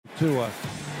Tua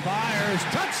fires,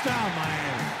 touchdown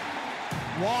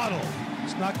Miami. Waddle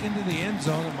snuck into the end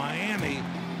zone of Miami.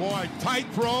 Boy, tight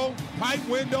throw, tight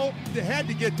window. They had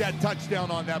to get that touchdown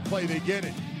on that play. They get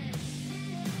it.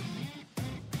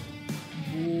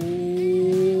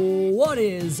 What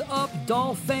is up,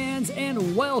 Dolphin fans,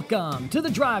 and welcome to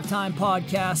the Drive Time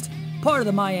Podcast, part of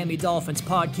the Miami Dolphins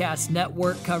Podcast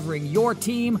Network, covering your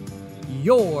team,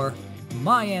 your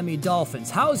Miami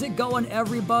Dolphins. How's it going,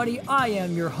 everybody? I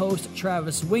am your host,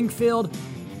 Travis Wingfield,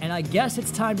 and I guess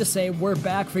it's time to say we're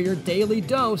back for your daily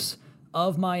dose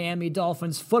of Miami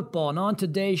Dolphins football. And on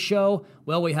today's show,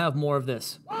 well, we have more of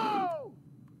this. Oh,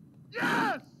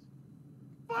 yes!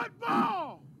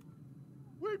 Football!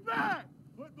 We back!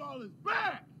 Football is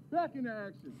back! Back in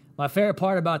action. My favorite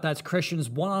part about that's Christian's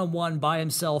one-on-one by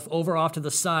himself over off to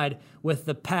the side with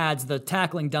the pads, the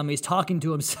tackling dummies, talking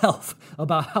to himself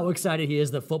about how excited he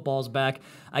is that football's back.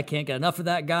 I can't get enough of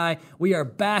that guy. We are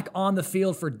back on the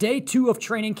field for day 2 of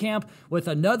training camp with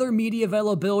another media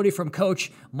availability from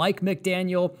Coach Mike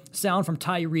McDaniel, sound from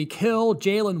Tyreek Hill,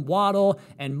 Jalen Waddle,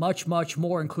 and much, much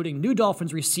more, including new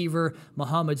Dolphins receiver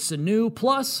Mohamed Sanu,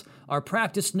 plus our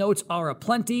practice notes are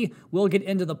aplenty. We'll get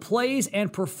into the plays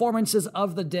and performances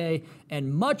of the day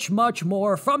and much, much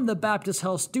more from the Baptist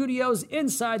Health Studios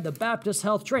inside the Baptist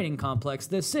Health Training Complex.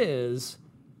 This is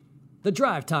the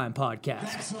Drive Time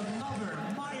Podcast. That's another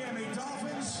Miami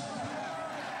Dolphins.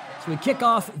 So we kick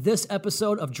off this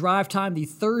episode of Drive Time, the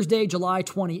Thursday, July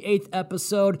 28th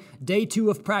episode, day 2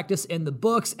 of practice in the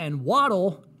books, and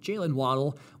Jalen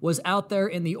Waddle, was out there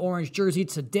in the orange jersey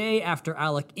today after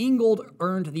Alec Ingold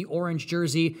earned the orange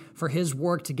jersey for his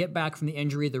work to get back from the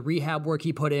injury, the rehab work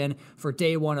he put in for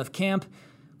day 1 of camp.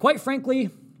 Quite frankly,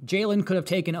 Jalen could have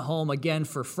taken it home again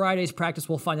for Friday's practice.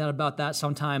 We'll find out about that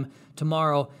sometime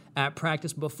tomorrow at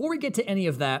practice. Before we get to any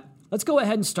of that, let's go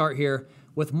ahead and start here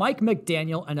with Mike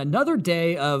McDaniel and another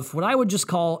day of what I would just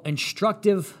call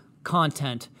instructive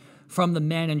content from the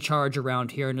man in charge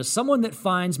around here. And as someone that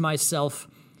finds myself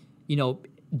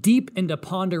deep into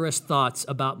ponderous thoughts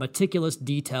about meticulous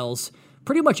details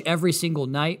pretty much every single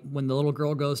night when the little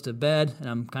girl goes to bed and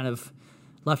I'm kind of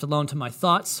left alone to my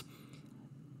thoughts.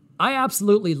 I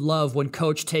absolutely love when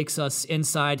Coach takes us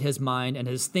inside his mind and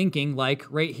his thinking, like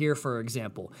right here, for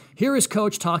example. Here is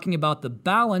Coach talking about the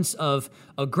balance of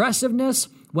aggressiveness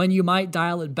when you might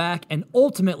dial it back and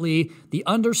ultimately the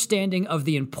understanding of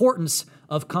the importance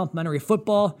of complementary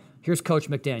football. Here's Coach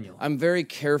McDaniel. I'm very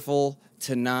careful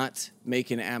to not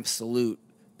make an absolute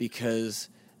because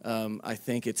I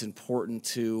think it's important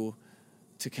to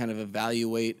kind of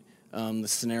evaluate the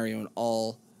scenario in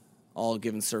all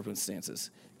given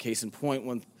circumstances. Case in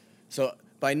point, so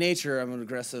by nature I'm an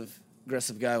aggressive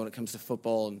guy when it comes to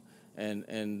football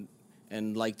and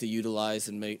like to utilize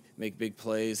and make big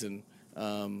plays and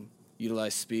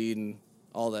utilize speed and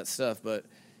all that stuff. But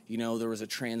there was a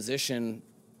transition.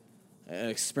 An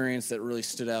experience that really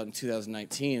stood out in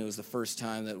 2019. It was the first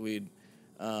time that we'd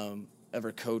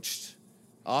ever coached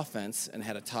offense and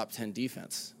had a top 10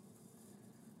 defense.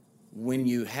 When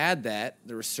you had that,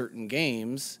 there were certain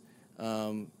games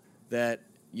that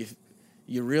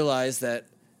you realize that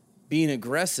being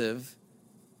aggressive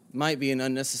might be an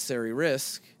unnecessary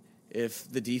risk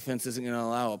if the defense isn't going to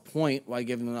allow a point while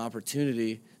giving them an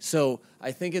opportunity. So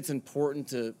I think it's important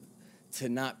to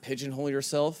not pigeonhole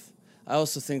yourself. I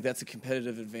also think that's a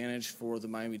competitive advantage for the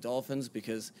Miami Dolphins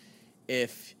because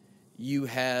if you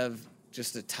have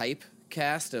just a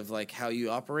typecast of like how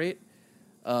you operate,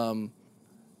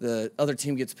 the other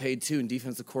team gets paid too, and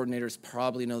defensive coordinators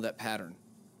probably know that pattern.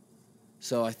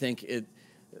 So I think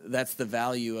that's the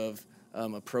value of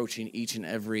approaching each and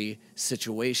every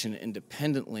situation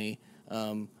independently.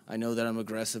 I know that I'm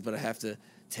aggressive, but I have to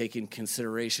take in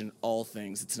consideration all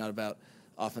things. It's not about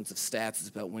offensive stats, it's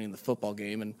about winning the football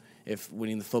game, and if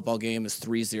winning the football game is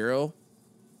 3-0,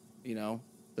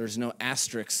 there's no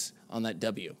asterisks on that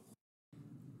W.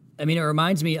 I mean, it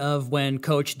reminds me of when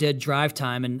Coach did Drive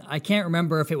Time, and I can't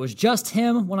remember if it was just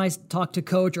him when I talked to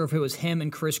Coach or if it was him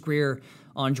and Chris Greer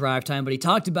on Drive Time, but he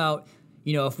talked about,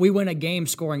 if we win a game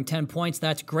scoring 10 points,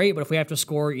 that's great, but if we have to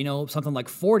score, something like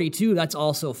 42, that's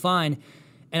also fine.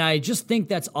 And I just think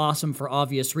that's awesome for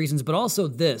obvious reasons, but also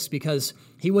this, because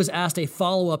he was asked a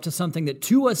follow-up to something that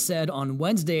Tua said on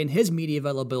Wednesday in his media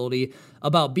availability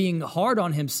about being hard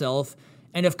on himself,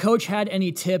 and if Coach had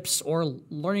any tips or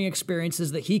learning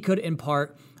experiences that he could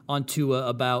impart on Tua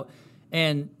about,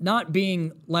 and not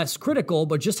being less critical,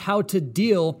 but just how to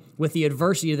deal with the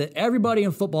adversity that everybody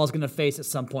in football is going to face at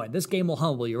some point. This game will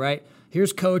humble you, right?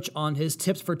 Here's Coach on his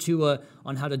tips for Tua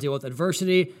on how to deal with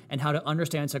adversity and how to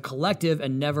understand it's a collective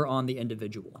and never on the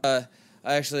individual.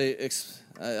 I actually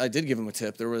I did give him a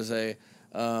tip. There was a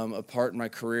part in my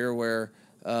career where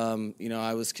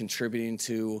I was contributing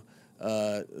to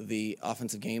the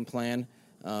offensive game plan,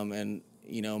 and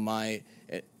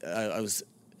I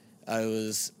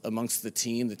was amongst the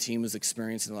team. The team was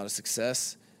experiencing a lot of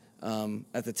success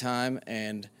at the time,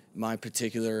 and my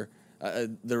particular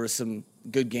there were some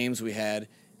good games we had,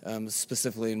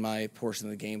 specifically in my portion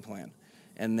of the game plan,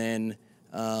 and then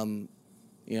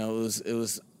it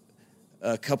was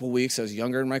a couple weeks. I was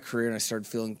younger in my career, and I started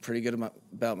feeling pretty good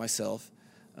about myself,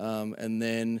 and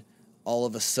then all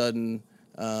of a sudden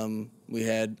we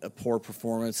had a poor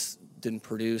performance, didn't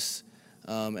produce,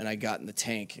 and I got in the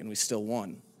tank, and we still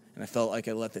won. And I felt like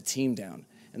I let the team down.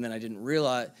 And then I didn't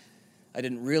realize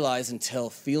until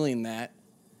feeling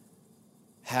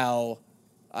how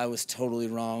I was totally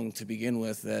wrong to begin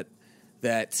with,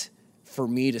 that for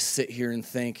me to sit here and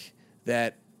think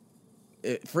that,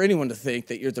 for anyone to think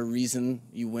that you're the reason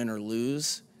you win or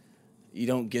lose, you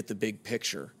don't get the big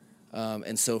picture.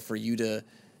 And so for you to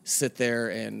sit there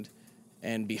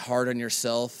and be hard on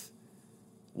yourself,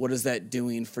 what is that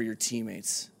doing for your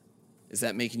teammates? Is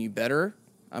that making you better?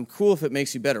 I'm cool if it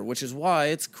makes you better, which is why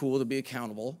it's cool to be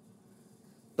accountable.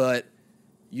 But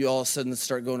you all of a sudden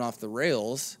start going off the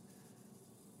rails.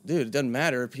 Dude, it doesn't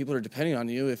matter. People are depending on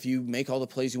you. If you make all the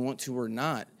plays you want to or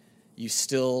not, you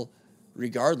still,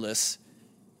 regardless,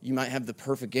 you might have the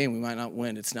perfect game. We might not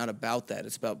win. It's not about that.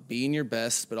 It's about being your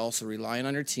best, but also relying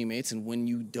on your teammates. And when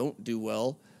you don't do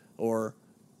well, or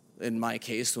in my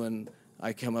case, when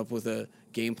I come up with a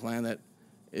game plan that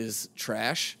is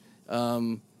trash,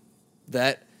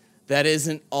 that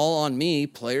isn't all on me.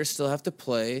 Players still have to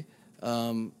play,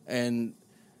 and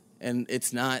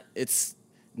it's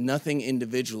nothing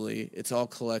individually. It's all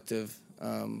collective,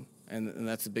 and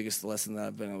that's the biggest lesson that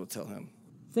I've been able to tell him.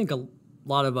 I think a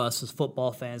lot of us as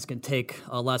football fans can take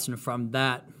a lesson from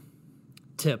that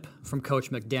tip from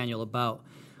Coach McDaniel about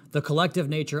the collective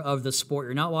nature of the sport.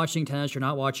 You're not watching tennis, you're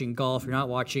not watching golf, you're not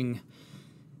watching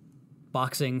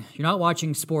boxing, you're not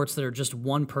watching sports that are just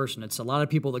one person. It's a lot of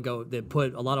people that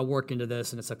put a lot of work into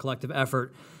this, and it's a collective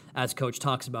effort, as Coach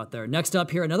talks about there. Next up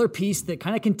here, another piece that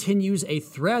kind of continues a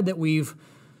thread that we've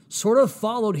sort of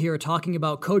followed here, talking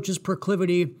about coaches'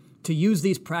 proclivity to use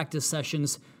these practice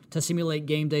sessions to simulate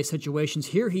game day situations.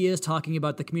 Here he is talking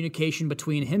about the communication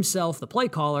between himself, the play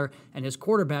caller, and his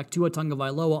quarterback, Tua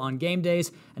Tagovailoa, on game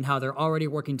days, and how they're already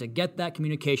working to get that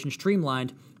communication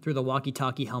streamlined through the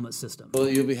walkie-talkie helmet system. Well,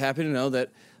 you'll be happy to know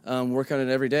that work on it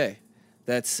every day.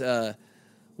 That's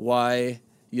why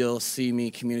you'll see me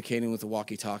communicating with the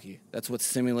walkie-talkie. That's what's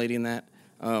simulating that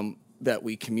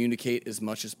we communicate as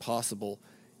much as possible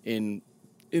in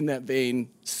that vein,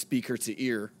 speaker to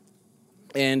ear.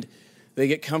 And they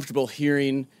get comfortable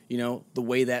hearing, the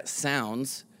way that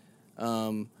sounds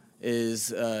words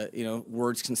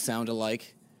can sound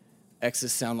alike.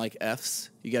 X's sound like F's.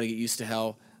 You got to get used to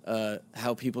how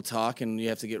people talk, and you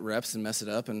have to get reps and mess it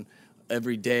up. And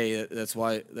every day, that's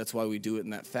why we do it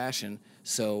in that fashion.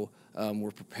 So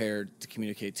we're prepared to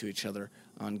communicate to each other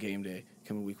on game day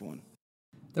coming week 1.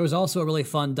 There was also a really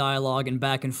fun dialogue and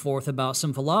back and forth about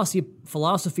some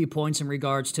philosophy points in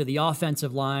regards to the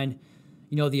offensive line,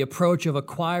 the approach of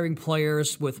acquiring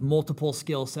players with multiple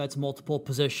skill sets, multiple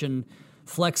position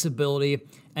flexibility.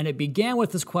 And it began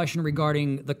with this question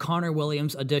regarding the Connor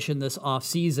Williams addition this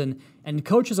offseason. And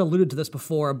Coach has alluded to this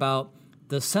before about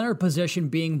the center position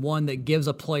being one that gives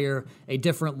a player a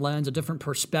different lens, a different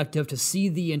perspective to see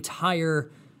the entire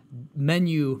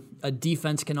menu a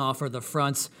defense can offer the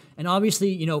fronts. And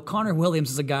obviously, Connor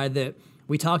Williams is a guy that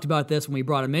we talked about this when we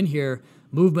brought him in here.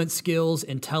 Movement skills,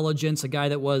 intelligence, a guy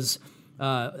that was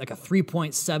like a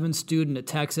 3.7 student at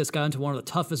Texas, got into one of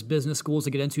the toughest business schools to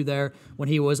get into there when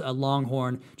he was a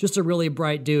Longhorn. Just a really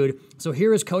bright dude. So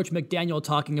here is Coach McDaniel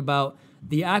talking about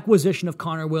the acquisition of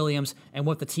Connor Williams and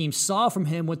what the team saw from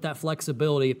him with that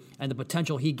flexibility and the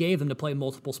potential he gave them to play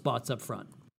multiple spots up front.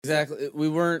 Exactly. We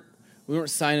weren't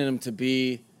signing him to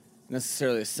be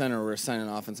necessarily a center. We were signing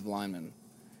an offensive lineman.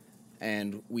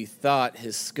 And we thought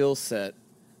his skill set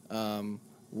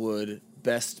would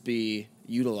best be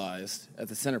utilized at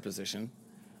the center position,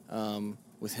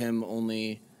 with him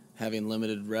only having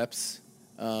limited reps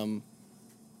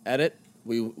at it.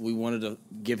 We wanted to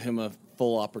give him a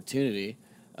full opportunity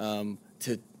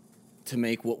to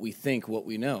make what we think, what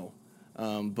we know.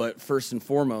 But first and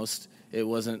foremost, we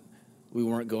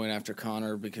weren't going after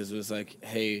Connor because it was like,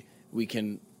 hey,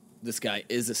 this guy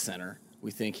is a center.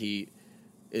 We think he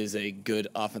is a good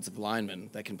offensive lineman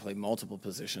that can play multiple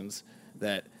positions.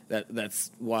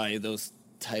 That's why those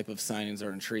type of signings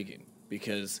are intriguing,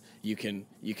 because you can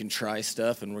try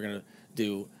stuff, and we're going to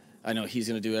do I know he's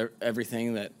going to do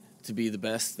everything to be the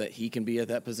best that he can be at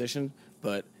that position.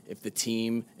 But if the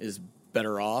team is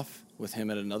better off with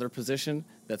him at another position,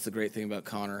 that's the great thing about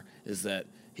Connor, is that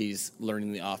he's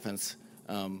learning the offense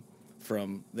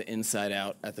from the inside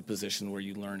out at the position where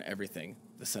you learn everything,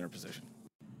 the center position.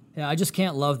 Yeah, I just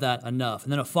can't love that enough.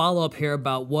 And then a follow-up here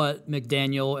about what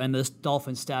McDaniel and this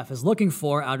Dolphins staff is looking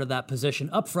for out of that position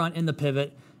up front in the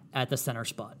pivot at the center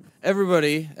spot.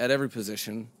 Everybody at every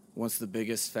position wants the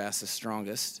biggest, fastest,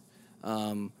 strongest.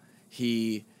 And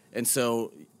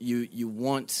so you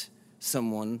want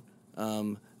someone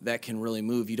that can really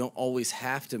move. You don't always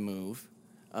have to move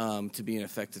to be an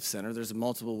effective center. There's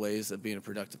multiple ways of being a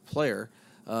productive player.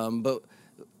 But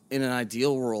in an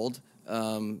ideal world,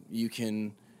 you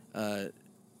can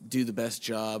do the best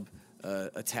job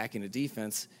attacking a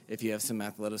defense if you have some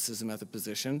athleticism at the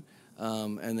position,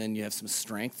 and then you have some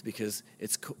strength because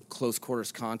it's close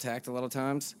quarters contact a lot of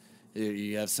times.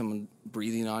 You have someone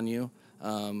breathing on you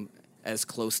as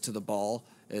close to the ball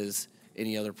as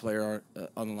any other player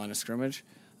on the line of scrimmage,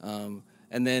 and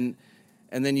then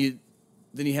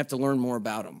you have to learn more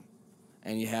about them,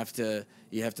 and you have to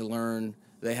learn.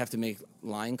 They have to make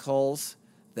line calls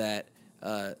that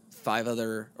 4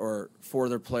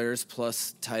 other players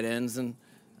plus tight ends and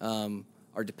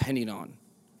are depending on,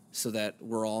 so that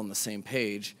we're all on the same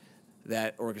page.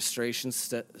 That orchestration,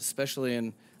 especially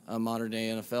in modern day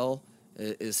NFL,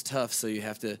 is tough. So you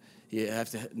have to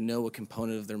know a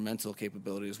component of their mental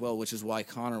capability as well, which is why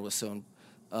Connor was so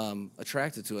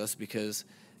attracted to us, because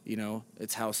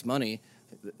it's house money.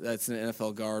 That's an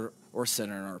NFL guard or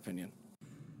center in our opinion.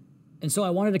 And so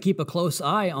I wanted to keep a close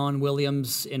eye on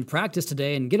Williams in practice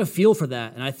today and get a feel for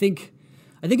that. And I think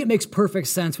it makes perfect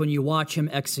sense when you watch him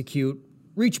execute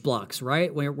reach blocks,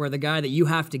 right? Where the guy that you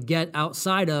have to get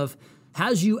outside of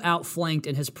has you outflanked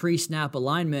in his pre-snap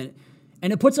alignment.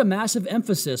 And it puts a massive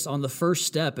emphasis on the first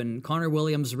step. And Connor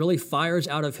Williams really fires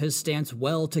out of his stance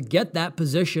well to get that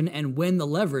position and win the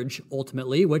leverage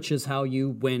ultimately, which is how you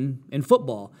win in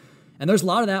football. And there's a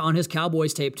lot of that on his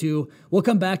Cowboys tape, too. We'll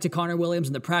come back to Connor Williams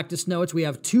in the practice notes. We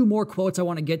have 2 more quotes I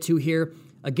want to get to here.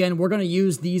 Again, we're going to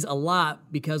use these a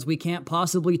lot because we can't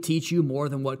possibly teach you more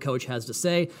than what Coach has to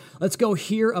say. Let's go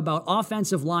hear about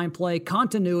offensive line play,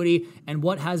 continuity, and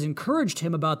what has encouraged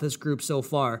him about this group so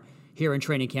far here in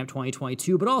Training Camp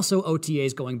 2022, but also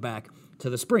OTAs going back to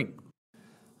the spring.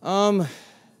 It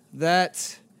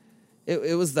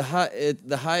was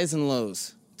the highs and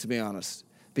lows, to be honest.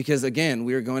 Because, again,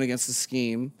 we were going against a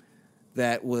scheme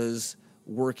that was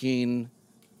working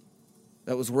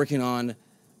on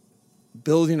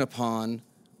building upon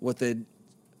what they'd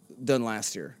done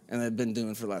last year and they'd been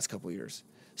doing for the last couple of years.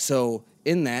 So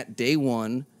in that, day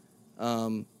one,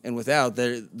 and without,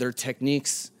 their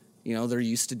techniques, they're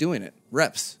used to doing it,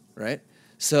 reps, right?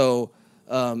 So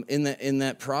in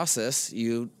that process,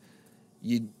 you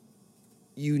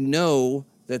know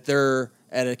that they're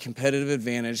at a competitive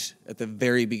advantage at the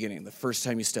very beginning, the first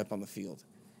time you step on the field.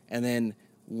 And then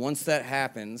once that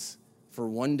happens for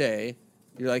one day,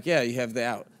 you're like, yeah, you have the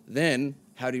out. Then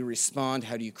how do you respond?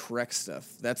 How do you correct stuff?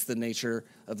 That's the nature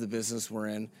of the business we're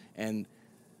in. And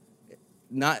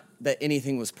not that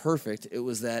anything was perfect. It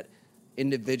was that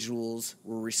individuals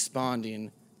were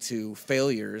responding to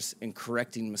failures and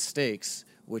correcting mistakes,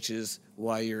 which is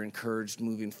why you're encouraged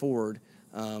moving forward.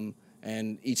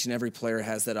 And each and every player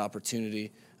has that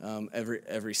opportunity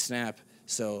every snap.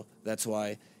 So that's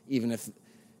why, even if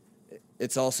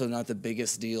it's also not the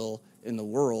biggest deal in the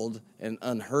world and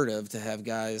unheard of to have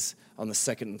guys on the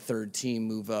second and third team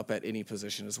move up at any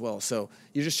position as well. So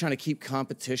you're just trying to keep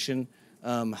competition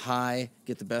high,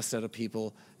 get the best out of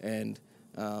people, and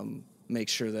make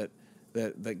sure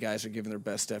that guys are giving their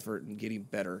best effort and getting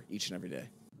better each and every day.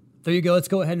 There you go. Let's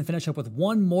go ahead and finish up with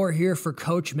one more here for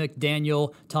Coach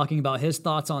McDaniel, talking about his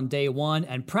thoughts on day one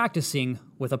and practicing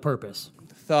with a purpose.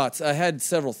 Thoughts. I had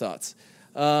several thoughts.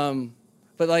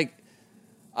 But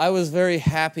I was very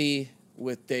happy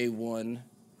with day one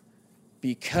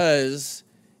because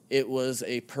it was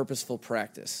a purposeful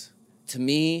practice. To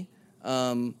me,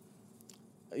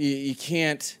 you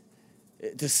can't,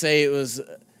 to say it was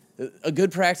a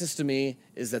good practice to me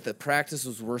is that the practice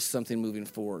was worth something moving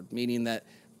forward, meaning that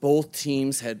both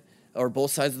teams both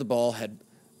sides of the ball had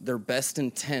their best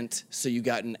intent, so you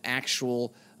got an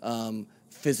actual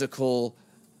physical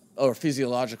or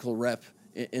physiological rep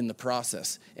in the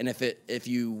process. And if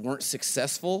you weren't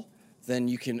successful, then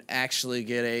you can actually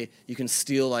you can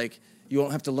steal, you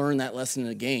won't have to learn that lesson in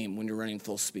a game when you're running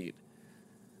full speed.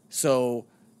 So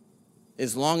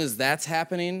as long as that's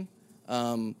happening,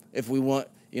 if we want,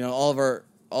 all of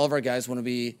our guys want to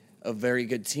be a very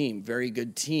good team. Very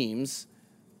good teams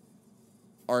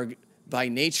are by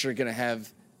nature going to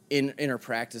have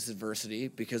inter-practice adversity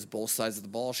because both sides of the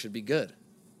ball should be good.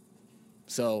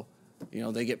 So,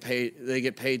 they get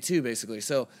paid too, basically.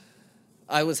 So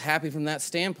I was happy from that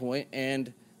standpoint,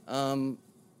 and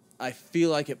I feel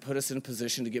like it put us in a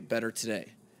position to get better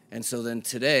today. And so then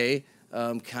today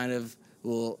I'll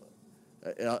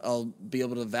be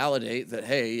able to validate that,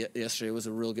 hey, yesterday was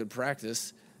a real good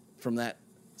practice from that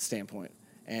standpoint.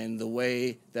 And the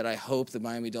way that I hope the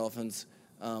Miami Dolphins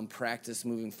practice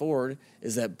moving forward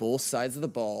is that both sides of the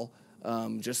ball,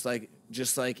 just like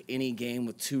any game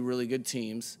with two really good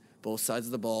teams, both sides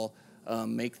of the ball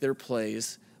make their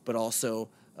plays, but also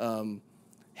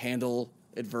handle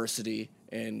adversity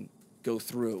and go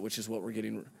through it, which is what we're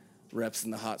getting reps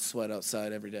in the hot sweat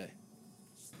outside every day.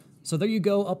 So there you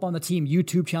go, up on the team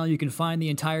YouTube channel. You can find the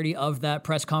entirety of that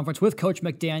press conference with Coach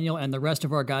McDaniel and the rest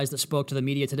of our guys that spoke to the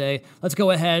media today. Let's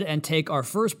go ahead and take our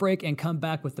first break and come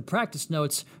back with the practice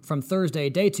notes from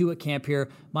Thursday, day 2 at camp here,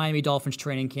 Miami Dolphins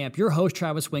training camp. Your host,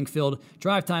 Travis Wingfield,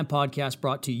 Drive Time Podcast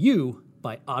brought to you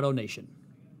by Auto Nation.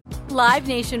 Live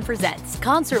Nation presents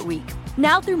Concert Week.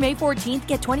 Now through May 14th,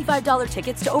 get $25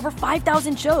 tickets to over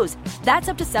 5,000 shows. That's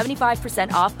up to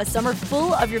 75% off a summer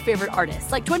full of your favorite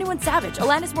artists like 21 Savage,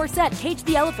 Alanis Morissette, Cage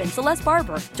the Elephant, Celeste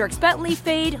Barber, Dierks Bentley,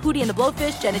 Fade, Hootie and the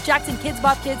Blowfish, Janet Jackson, Kidz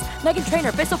Bop Kids, Meghan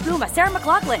Trainor, Peso Pluma, Sarah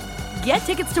McLachlan. Get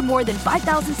tickets to more than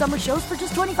 5,000 summer shows for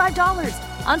just $25.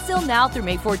 Until now through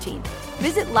May 14th.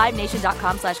 Visit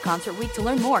LiveNation.com/Concert Week to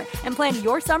learn more and plan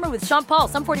your summer with Sean Paul,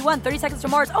 Sum 41, 30 Seconds to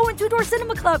Mars, and Two Door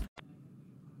Cinema Club.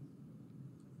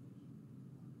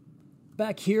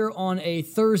 Back here on a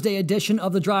Thursday edition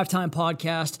of the Drive Time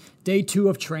Podcast, day 2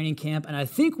 of training camp, and I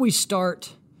think we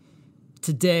start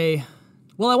today.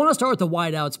 Well, I want to start with the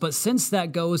wideouts, but since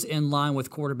that goes in line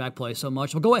with quarterback play so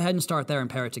much, we'll go ahead and start there and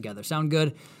pair it together. Sound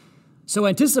good? So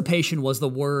anticipation was the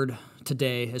word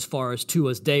today as far as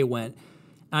Tua's day went.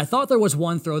 And I thought there was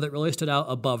one throw that really stood out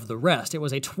above the rest. It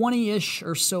was a 20-ish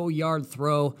or so yard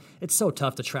throw. It's so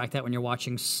tough to track that when you're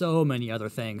watching so many other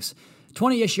things.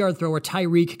 20-ish yard throw where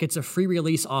Tyreek gets a free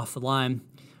release off the line.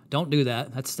 Don't do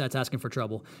that. That's asking for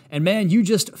trouble. And man, you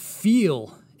just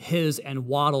feel his and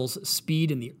Waddle's speed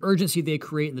and the urgency they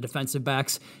create in the defensive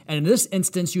backs. And in this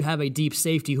instance, you have a deep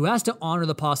safety who has to honor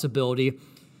the possibility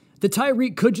that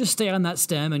Tyreek could just stay on that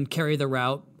stem and carry the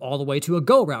route all the way to a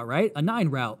go route, right? A 9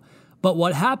 route. But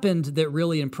what happened that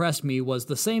really impressed me was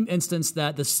the same instance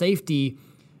that the safety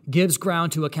gives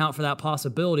ground to account for that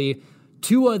possibility.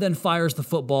 Tua then fires the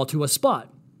football to a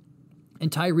spot.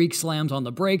 And Tyreek slams on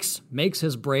the brakes, makes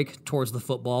his break towards the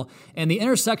football, and the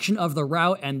intersection of the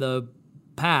route and the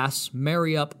pass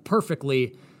marry up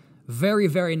perfectly. Very,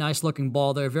 very nice looking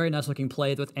ball there, very nice looking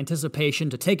play with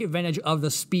anticipation to take advantage of the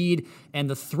speed and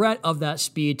the threat of that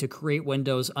speed to create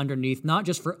windows underneath, not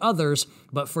just for others,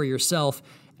 but for yourself.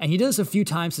 And he did this a few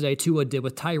times today, Tua did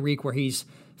with Tyreek, where he's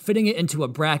fitting it into a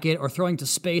bracket or throwing to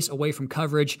space away from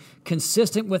coverage,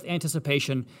 consistent with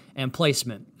anticipation and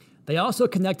placement. They also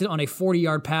connected on a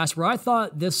 40-yard pass where I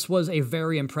thought this was a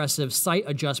very impressive sight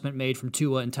adjustment made from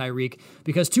Tua and Tyreek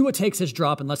because Tua takes his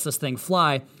drop and lets this thing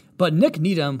fly, but Nick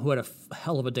Needham, who had a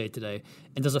hell of a day today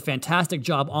and does a fantastic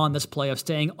job on this play of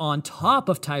staying on top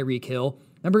of Tyreek Hill.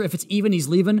 Remember, if it's even, he's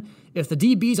leaving. If the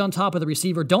DB's on top of the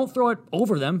receiver, don't throw it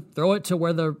over them. Throw it to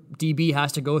where the DB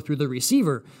has to go through the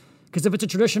receiver. Because if it's a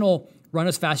traditional run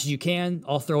as fast as you can,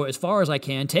 I'll throw it as far as I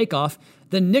can, take off,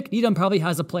 then Nick Needham probably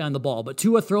has a play on the ball. But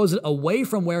Tua throws it away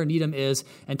from where Needham is,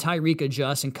 and Tyreek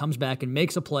adjusts and comes back and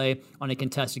makes a play on a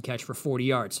contested catch for 40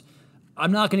 yards.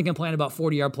 I'm not going to complain about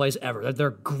 40-yard plays ever.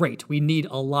 They're great. We need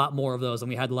a lot more of those than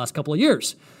we had the last couple of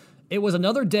years. It was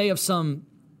another day of some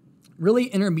really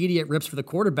intermediate rips for the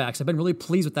quarterbacks. I've been really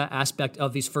pleased with that aspect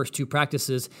of these first 2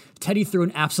 practices. Teddy threw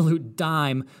an absolute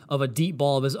dime of a deep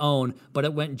ball of his own, but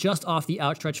it went just off the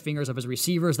outstretched fingers of his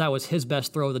receivers. That was his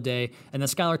best throw of the day. And then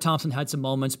Skylar Thompson had some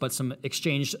moments, but some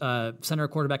center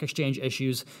quarterback exchange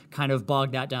issues kind of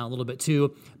bogged that down a little bit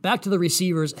too. Back to the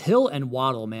receivers, Hill and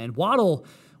Waddle, man. Waddle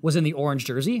was in the orange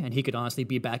jersey, and he could honestly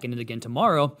be back in it again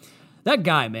tomorrow. That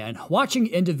guy, man, watching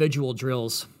individual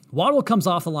drills, Waddle comes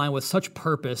off the line with such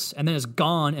purpose and then is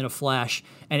gone in a flash,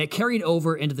 and it carried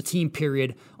over into the team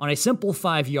period on a simple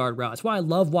 5-yard route. That's why I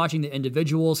love watching the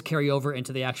individuals carry over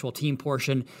into the actual team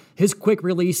portion. His quick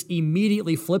release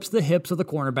immediately flips the hips of the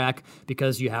cornerback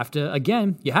because you have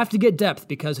to get depth,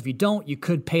 because if you don't, you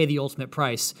could pay the ultimate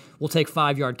price. We'll take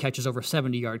 5-yard catches over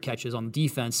 70-yard catches on the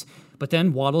defense. but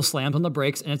then Waddle slams on the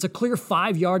brakes, and it's a clear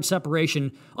 5-yard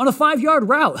separation on a 5-yard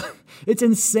route. It's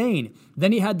insane.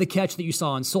 Then he had the catch that you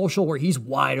saw on social where he's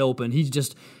wide open.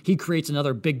 He creates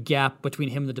another big gap between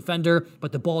him and the defender,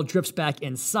 but the ball drifts back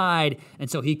inside, and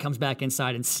so he comes back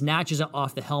inside and snatches it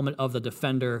off the helmet of the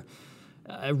defender.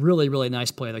 A really, really nice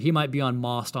play there. He might be on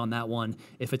Most on that one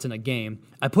if it's in a game.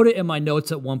 I put it in my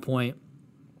notes at one point.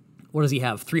 What does he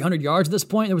have? 300 yards at this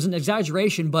point? There was an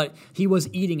exaggeration, but he was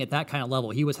eating at that kind of level.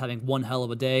 He was having one hell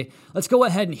of a day. Let's go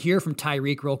ahead and hear from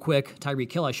Tyreek real quick,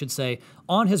 Tyreek Hill, I should say,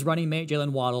 on his running mate,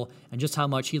 Jaylen Waddle, and just how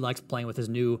much he likes playing with his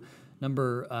new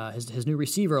his new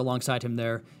receiver alongside him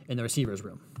there in the receivers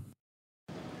room.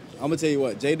 I'm going to tell you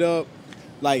what, J-Dub,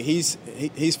 like, he's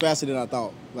faster than I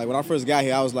thought. Like, when I first got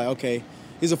here, I was like, okay,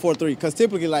 he's a 4.3. Because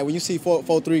typically, like, when you see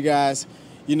 4.3 guys,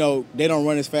 you know, they don't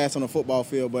run as fast on the football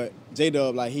field, but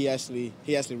J-Dub, like, he actually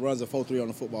runs a 4.3 on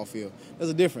the football field.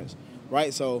 There's a difference,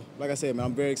 right? So, like I said, man,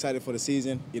 I'm very excited for the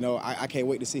season. You know, I can't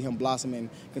wait to see him blossom and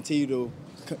continue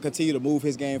to move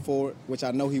his game forward, which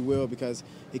I know he will because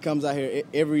he comes out here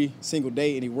every single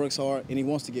day and he works hard and he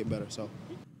wants to get better. So,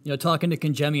 you know, talking to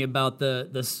Kangemi about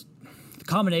the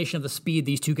combination of the speed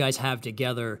these two guys have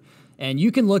together. And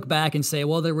you can look back and say,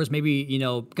 well, there was maybe, you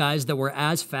know, guys that were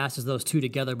as fast as those two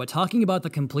together. But talking about the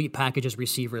complete package as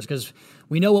receivers, because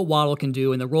we know what Waddle can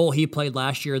do and the role he played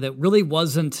last year that really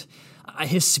wasn't,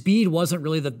 his speed wasn't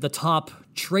really the top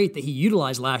trait that he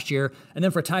utilized last year. And then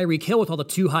for Tyreek Hill with all the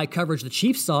too high coverage the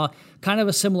Chiefs saw, kind of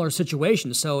a similar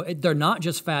situation. So they're not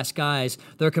just fast guys,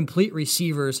 they're complete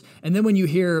receivers. And then when you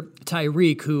hear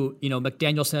Tyreek, who, you know,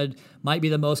 McDaniel said might be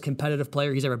the most competitive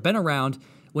player he's ever been around,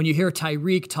 when you hear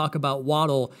Tyreek talk about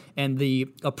Waddle and the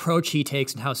approach he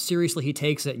takes and how seriously he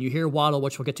takes it, and you hear Waddle,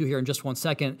 which we'll get to here in just one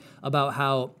second, about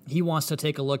how he wants to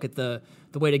take a look at the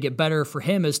way to get better for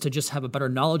him is to just have a better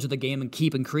knowledge of the game and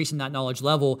keep increasing that knowledge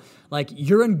level. Like,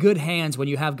 you're in good hands when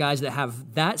you have guys that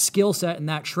have that skill set and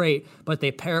that trait, but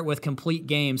they pair it with complete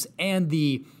games and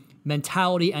the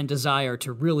mentality and desire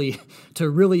to really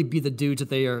be the dudes that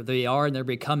they are and they're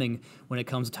becoming when it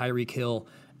comes to Tyreek Hill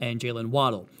and Jaylen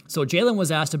Waddle. So Jaylen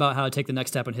was asked about how to take the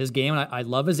next step in his game, and I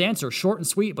love his answer, short and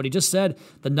sweet, but he just said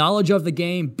the knowledge of the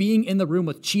game, being in the room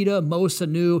with Cheetah, Mo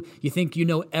Sanu, you think you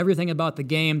know everything about the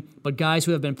game, but guys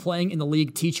who have been playing in the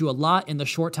league teach you a lot in the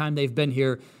short time they've been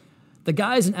here. The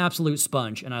guy's an absolute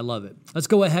sponge, and I love it. Let's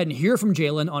go ahead and hear from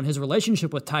Jaylen on his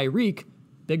relationship with Tyreek.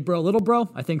 Big bro, little bro?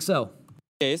 I think so.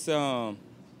 Yeah,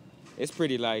 it's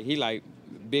pretty like, he like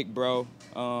big bro,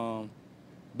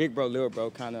 big bro, little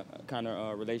bro kind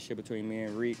of relationship between me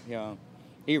and Reek.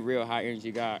 He a real high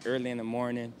energy guy. Early in the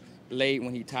morning, late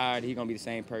when he tired, he gonna be the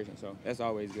same person. So that's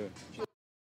always good.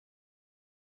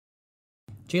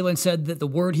 Jaylen said that the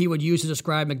word he would use to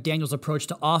describe McDaniel's approach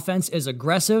to offense is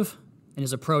aggressive in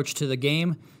his approach to the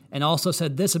game, and also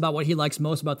said this about what he likes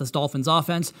most about this Dolphins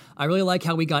offense. I really like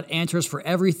how we got answers for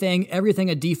everything. Everything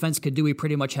a defense could do, we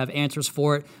pretty much have answers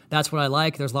for it. That's what I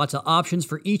like. There's lots of options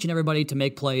for each and everybody to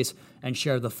make plays and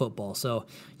share the football. So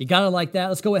you got to like that.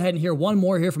 Let's go ahead and hear one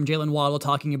more here from Jaylen Waddle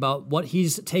talking about what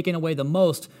he's taken away the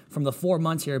most from the 4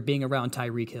 months here being around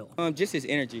Tyreek Hill. Just his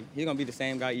energy. He's going to be the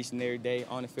same guy each and every day,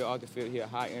 on the field, off the field. He's a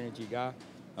high energy guy.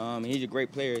 He's a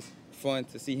great player. It's fun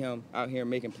to see him out here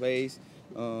making plays.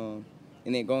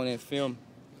 And then going in film,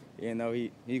 you know,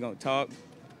 he's going to talk,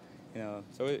 you know,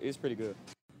 so it's pretty good.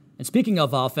 And speaking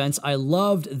of offense, I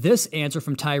loved this answer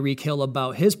from Tyreek Hill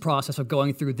about his process of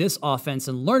going through this offense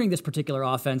and learning this particular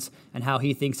offense and how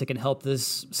he thinks it can help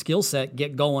this skill set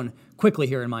get going quickly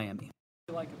here in Miami.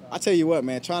 I tell you what,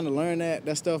 man, trying to learn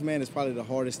that stuff, man, is probably the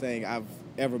hardest thing I've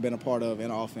ever been a part of in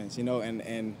offense, you know,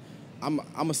 and I'm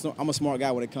a smart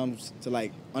guy when it comes to,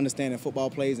 like, understanding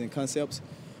football plays and concepts.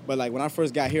 But, like, when I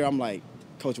first got here, I'm like,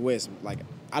 Coach West, like,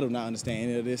 I do not understand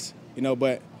any of this, you know.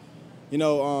 But, you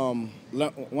know,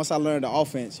 once I learned the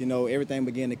offense, you know, everything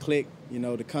began to click, you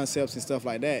know, the concepts and stuff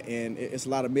like that. And it's a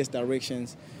lot of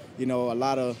misdirections, you know, a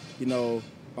lot of, you know,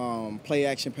 play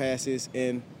action passes.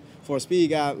 And for a speed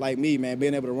guy like me, man,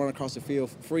 being able to run across the field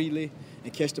freely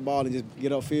and catch the ball and just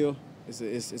get upfield,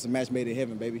 it's a match made in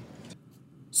heaven, baby.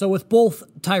 So with both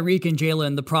Tyreek and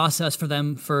Jaylen, the process for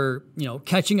them for, you know,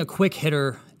 catching a quick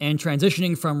hitter and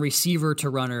transitioning from receiver to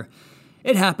runner,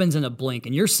 it happens in a blink,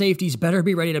 and your safeties better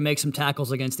be ready to make some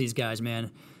tackles against these guys,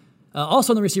 man.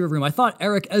 Also in the receiver room, I thought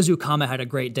Eric Ezukanma had a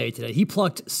great day today. He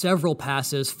plucked several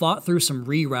passes, fought through some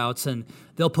reroutes, and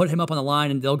they'll put him up on the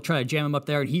line and they'll try to jam him up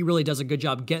there, and he really does a good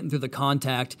job getting through the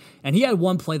contact. And he had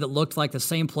one play that looked like the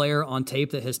same player on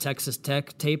tape that his Texas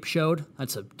Tech tape showed.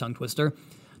 That's a tongue twister.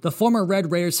 The former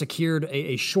Red Raider secured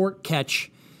a short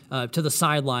catch to the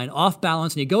sideline, off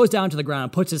balance, and he goes down to the ground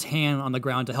and puts his hand on the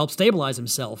ground to help stabilize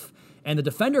himself. and the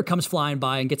defender comes flying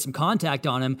by and gets some contact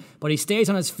on him, but he stays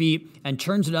on his feet and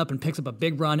turns it up and picks up a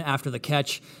big run after the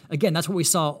catch. Again, that's what we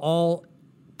saw all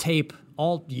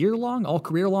career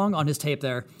long on his tape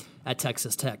there at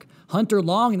Texas Tech. Hunter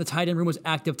Long in the tight end room was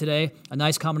active today. A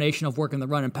nice combination of working the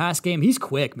run and pass game. He's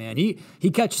quick, man. He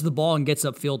catches the ball and gets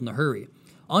upfield in a hurry.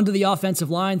 Onto the offensive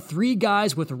line, 3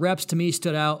 guys with reps to me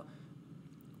stood out.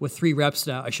 With 3 reps,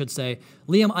 I should say.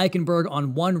 Liam Eichenberg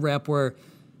on 1 rep where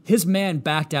his man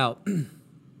backed out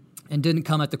and didn't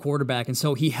come at the quarterback. And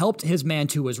so he helped his man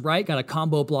to his right, got a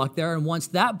combo block there. And once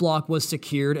that block was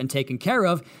secured and taken care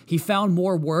of, he found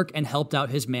more work and helped out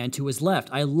his man to his left.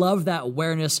 I love that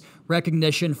awareness,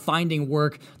 recognition, finding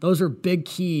work. Those are big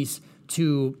keys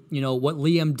to, what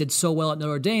Liam did so well at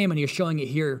Notre Dame, and he's showing it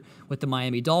here with the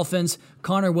Miami Dolphins.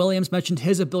 Connor Williams mentioned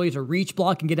his ability to reach,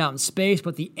 block, and get out in space,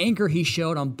 but the anchor he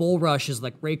showed on bull rushes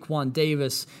like Raekwon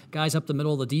Davis, guys up the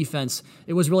middle of the defense,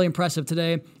 it was really impressive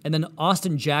today. And then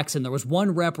Austin Jackson, there was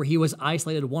 1 rep where he was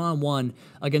isolated one-on-one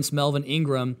against Melvin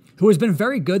Ingram, who has been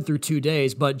very good through 2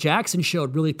 days, but Jackson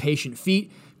showed really patient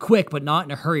feet, quick, but not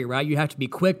in a hurry, right? You have to be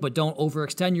quick, but don't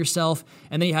overextend yourself.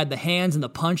 And then you had the hands and the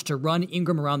punch to run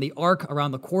Ingram around the arc,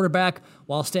 around the quarterback,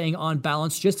 while staying on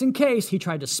balance, just in case he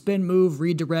tried to spin move,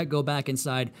 redirect, go back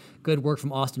inside. Good work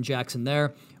from Austin Jackson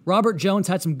there. Robert Jones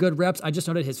had some good reps. I just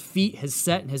noted his feet, his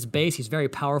set, and his base. He's very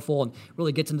powerful and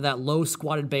really gets into that low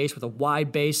squatted base with a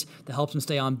wide base that helps him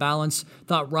stay on balance.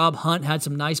 Thought Rob Hunt had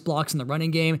some nice blocks in the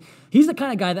running game. He's the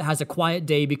kind of guy that has a quiet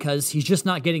day because he's just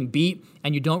not getting beat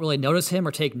and you don't really notice him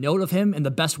or take note of him in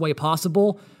the best way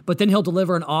possible. But then he'll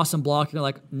deliver an awesome block and you're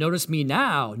like, notice me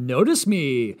now, notice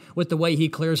me, with the way he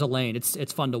clears a lane.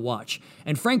 It's fun to watch.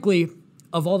 And frankly,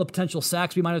 of all the potential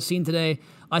sacks we might have seen today,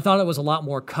 I thought it was a lot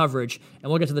more coverage. And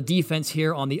we'll get to the defense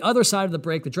here on the other side of the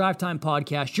break, the Drive Time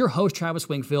Podcast. Your host, Travis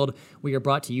Wingfield. We are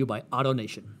brought to you by Auto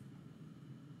Nation.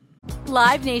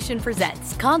 Live Nation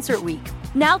presents Concert Week.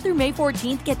 Now through May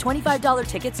 14th, get $25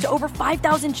 tickets to over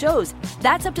 5,000 shows.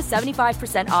 That's up to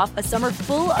 75% off a summer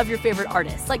full of your favorite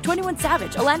artists like 21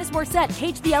 Savage, Alanis Morissette,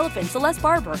 Cage the Elephant, Celeste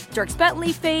Barber, Dierks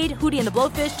Bentley, Fade, Hootie and the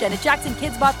Blowfish, Janet Jackson,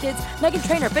 Kidz Bop Kids, Meghan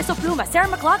Trainor, Peso Pluma, Sarah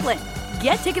McLachlan.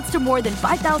 Get tickets to more than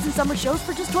 5,000 summer shows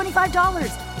for just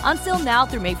 $25. Until now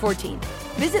through May 14th.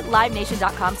 Visit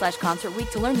LiveNation.com/Concert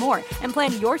Week to learn more and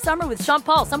plan your summer with Sean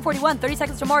Paul, Sum 41, 30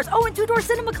 Seconds to Mars, and Two Door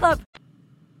Cinema Club.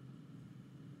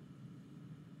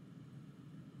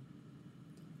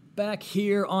 Back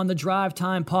here on the Drive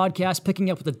Time Podcast,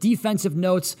 picking up with the defensive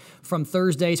notes from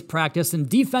Thursday's practice. And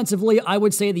defensively, I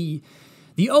would say the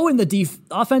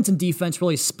offense and defense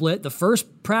really split the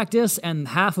first practice and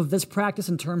half of this practice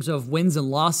in terms of wins and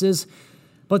losses.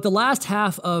 But the last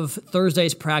half of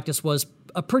Thursday's practice was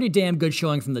a pretty damn good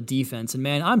showing from the defense. And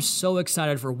man, I'm so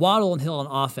excited for Waddle and Hill on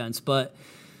offense, but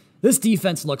this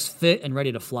defense looks fit and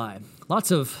ready to fly.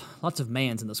 Lots of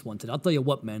mans in this one today. I'll tell you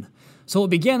what, man. So it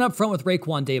began up front with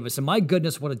Raekwon Davis, and my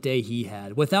goodness, what a day he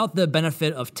had. Without the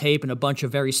benefit of tape and a bunch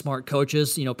of very smart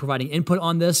coaches, providing input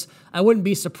on this, I wouldn't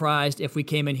be surprised if we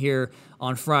came in here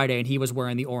on Friday and he was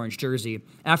wearing the orange jersey.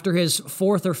 After his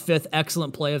 4th or 5th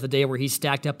excellent play of the day where he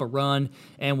stacked up a run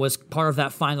and was part of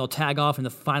that final tag off and the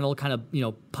final kind of,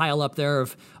 pile up there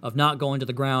of not going to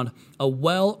the ground, a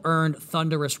well-earned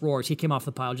thunderous roar as he came off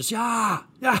the pile, just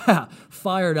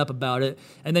fired up about it.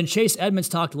 And then Chase Edmonds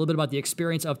talked a little bit about the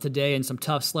experience of today and some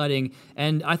tough sledding.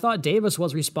 And I thought Davis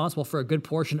was responsible for a good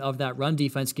portion of that run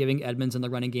defense, giving Edmonds in the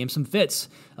running game some fits.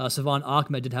 Savon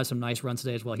Ahmed did have some nice runs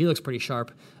today as well. He looks pretty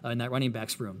sharp in that running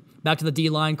backs room. Back to the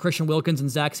D-line, Christian Wilkins and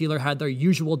Zach Sealer had their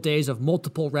usual days of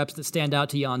multiple reps that stand out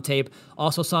to you on tape.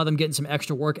 Also saw them getting some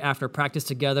extra work after practice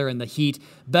together in the heat.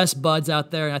 Best buds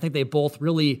out there, and I think they both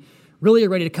really are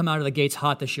ready to come out of the gates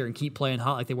hot this year and keep playing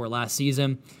hot like they were last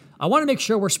season. I want to make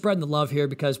sure we're spreading the love here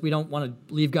because we don't want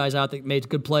to leave guys out that made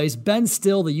good plays. Ben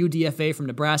Still, the UDFA from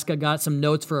Nebraska, got some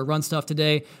notes for a run stuff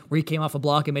today where he came off a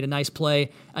block and made a nice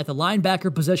play. At the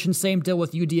linebacker position, same deal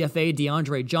with UDFA,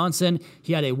 DeAndre Johnson.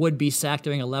 He had a would-be sack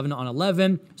during 11 on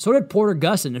 11. So did Porter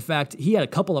Gustin. In fact, he had a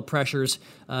couple of pressures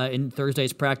in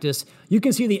Thursday's practice. You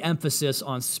can see the emphasis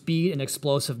on speed and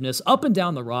explosiveness up and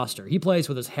down the roster. He plays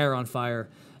with his hair on fire,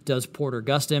 does Porter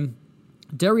Gustin.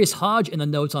 Darius Hodge in the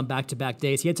notes on back-to-back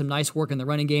days. He had some nice work in the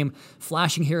running game,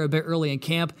 flashing here a bit early in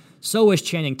camp. So is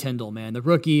Channing Tindall, man, the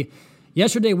rookie.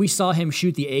 Yesterday, we saw him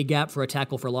shoot the A-gap for a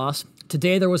tackle for loss.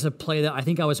 Today, there was a play that I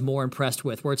think I was more impressed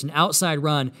with, where it's an outside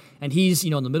run, and he's,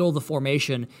 in the middle of the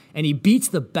formation, and he beats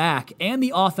the back and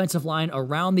the offensive line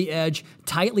around the edge,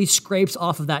 tightly scrapes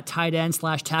off of that tight end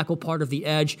 / tackle part of the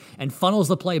edge, and funnels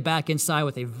the play back inside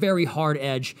with a very hard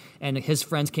edge, and his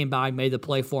friends came by and made the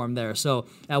play for him there. So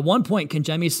at one point,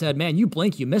 Kangemi said, man, you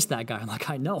blink, you missed that guy. I'm like,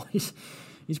 I know.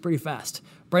 He's pretty fast.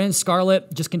 Brandon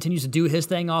Scarlett just continues to do his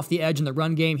thing off the edge in the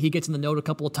run game. He gets in the note a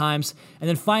couple of times. And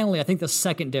then finally, I think the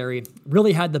secondary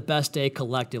really had the best day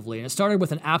collectively. And it started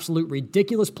with an absolute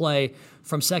ridiculous play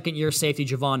from second-year safety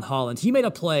Jevon Holland. He made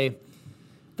a play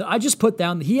that I just put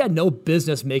down. He had no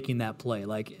business making that play.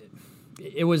 Like,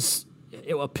 it was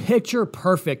a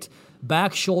picture-perfect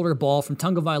back shoulder ball from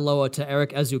Tagovailoa to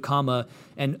Eric Ezukama,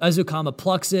 and Ezukama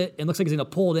plucks it and looks like he's going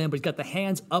to pull it in, but he's got the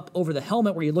hands up over the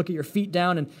helmet where you look at your feet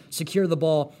down and secure the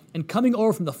ball, and coming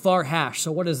over from the far hash.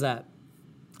 So what is that?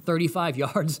 35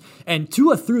 yards, and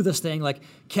Tua threw this thing like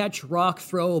catch, rock,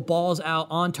 throw, balls out,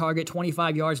 on target,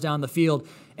 25 yards down the field,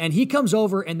 and he comes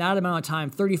over in that amount of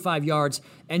time, 35 yards,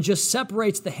 and just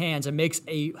separates the hands and makes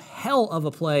a hell of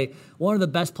a play, one of the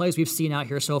best plays we've seen out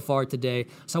here so far today.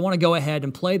 So I want to go ahead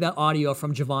and play that audio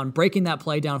from Jevon breaking that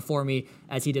play down for me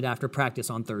as he did after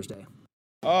practice on Thursday.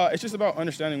 It's just about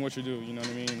understanding what you do, you know what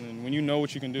I mean? And when you know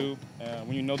what you can do,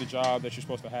 when you know the job that you're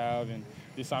supposed to have and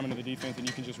the assignment of the defense, and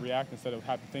you can just react instead of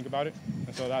have to think about it.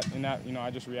 And so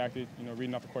I just reacted,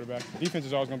 reading off the quarterback. The defense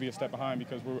is always going to be a step behind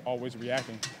because we're always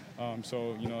reacting.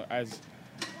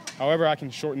 However I can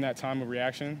shorten that time of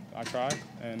reaction, I try.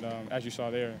 And as you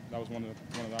saw there, that was one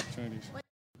of the opportunities.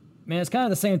 Man, it's kind of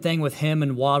the same thing with him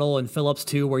and Waddle and Phillips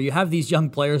too, where you have these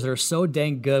young players that are so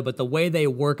dang good, but the way they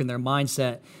work and their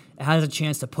mindset has a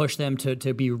chance to push them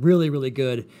to be really, really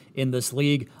good in this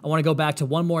league. I want to go back to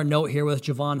one more note here with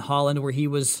Jevon Holland, where he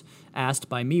was asked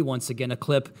by me once again, a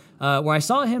clip where I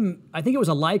saw him, I think it was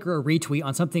a like or a retweet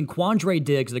on something Quandre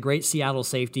Diggs, the great Seattle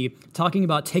safety, talking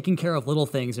about taking care of little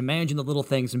things and managing the little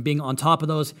things and being on top of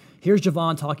those. Here's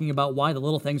Jevon talking about why the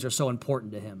little things are so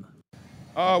important to him.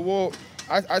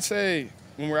 I'd say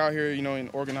when we're out here, in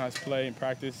organized play and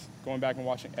practice, going back and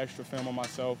watching extra film on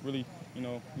myself, really,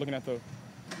 looking at the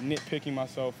nitpicking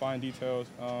myself, fine details.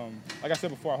 Like I said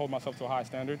before, I hold myself to a high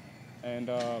standard. And,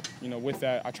 with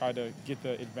that, I try to get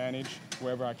the advantage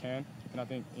wherever I can. And I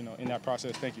think, in that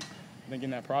process, thank you. I think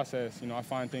in that process, I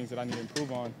find things that I need to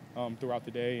improve on throughout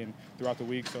the day and throughout the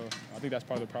week. So I think that's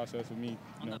part of the process of me.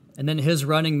 And then his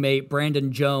running mate,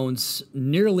 Brandon Jones,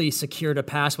 nearly secured a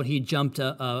pass when he jumped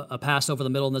a pass over the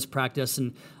middle in this practice.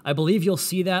 And I believe you'll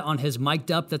see that on his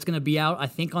mic'd up that's going to be out, I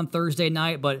think, on Thursday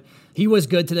night. But he was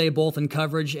good today, both in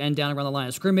coverage and down around the line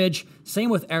of scrimmage. Same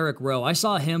with Eric Rowe. I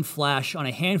saw him flash on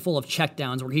a handful of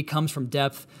checkdowns where he comes from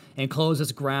depth and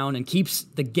closes ground and keeps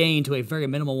the gain to a very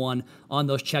minimal one on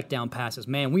those checkdown passes.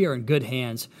 Man, we are in good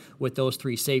hands with those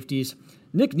three safeties.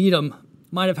 Nick Needham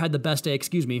might have had the best day,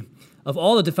 of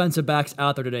all the defensive backs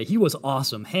out there today. He was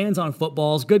awesome. Hands on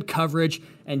footballs, good coverage,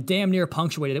 and damn near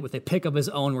punctuated it with a pick of his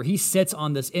own where he sits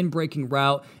on this in-breaking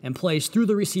route and plays through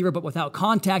the receiver but without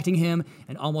contacting him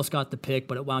and almost got the pick,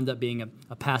 but it wound up being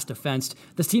a pass defense.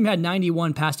 This team had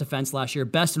 91 pass defense last year,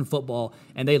 best in football,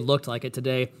 and they looked like it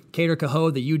today. Kader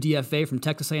Cahoe, the UDFA from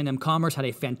Texas A&M Commerce, had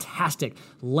a fantastic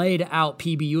laid-out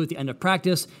PBU at the end of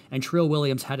practice, and Trill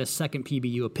Williams had his second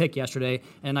PBU, a pick yesterday,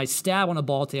 and a nice stab on a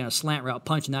ball today on a slant route,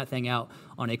 punching that thing out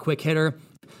on a quick hitter.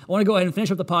 I want to go ahead and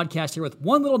finish up the podcast here with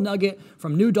one little nugget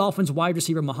from new Dolphins wide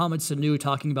receiver Mohamed Sanu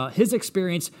talking about his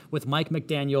experience with Mike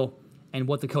McDaniel and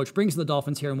what the coach brings to the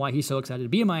Dolphins here and why he's so excited to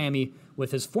be in Miami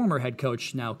with his former head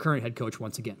coach, now current head coach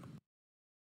once again.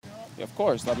 Yeah, of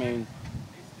course. I mean,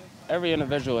 every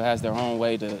individual has their own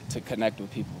way to connect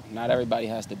with people. Not everybody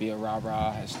has to be a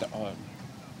rah-rah,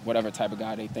 whatever type of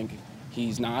guy they think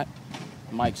he's not.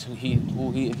 Mike's who he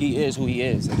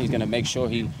is, and he's going to make sure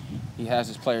he has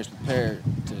his players prepared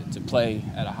to play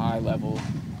at a high level,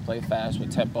 play fast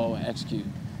with tempo and execute,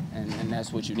 and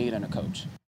that's what you need in a coach.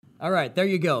 All right, there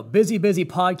you go. Busy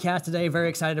podcast today. Very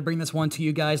excited to bring this one to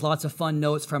you guys. Lots of fun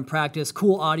notes from practice.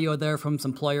 Cool audio there from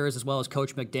some players as well as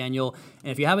Coach McDaniel.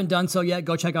 And if you haven't done so yet,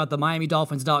 go check out the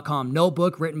MiamiDolphins.com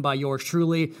notebook written by yours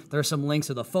truly. There's some links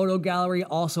to the photo gallery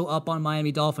also up on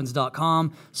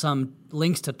MiamiDolphins.com. Some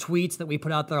links to tweets that we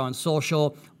put out there on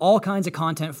social. All kinds of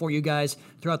content for you guys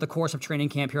throughout the course of training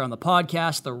camp here on the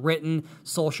podcast, the written,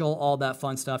 social, all that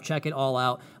fun stuff. Check it all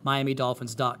out,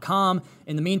 MiamiDolphins.com.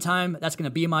 In the meantime, that's going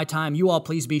to be my time. You all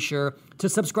please be sure to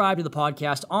subscribe to the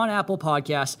podcast on Apple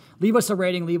Podcasts. Leave us a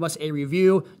rating, leave us a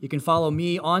review. You can follow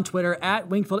me on Twitter at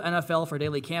Wingfield NFL for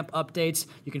daily camp updates.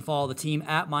 You can follow the team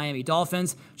at Miami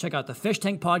Dolphins. Check out the Fish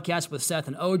Tank podcast with Seth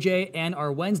and OJ and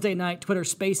our Wednesday night Twitter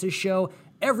Spaces show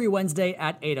every Wednesday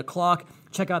at 8 o'clock.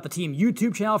 Check out the team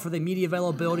YouTube channel for the media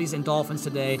availabilities in Dolphins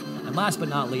Today. And last but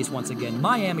not least, once again,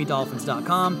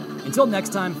 MiamiDolphins.com. Until next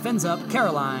time, fins up,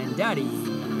 Caroline,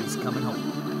 Daddy's coming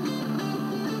home.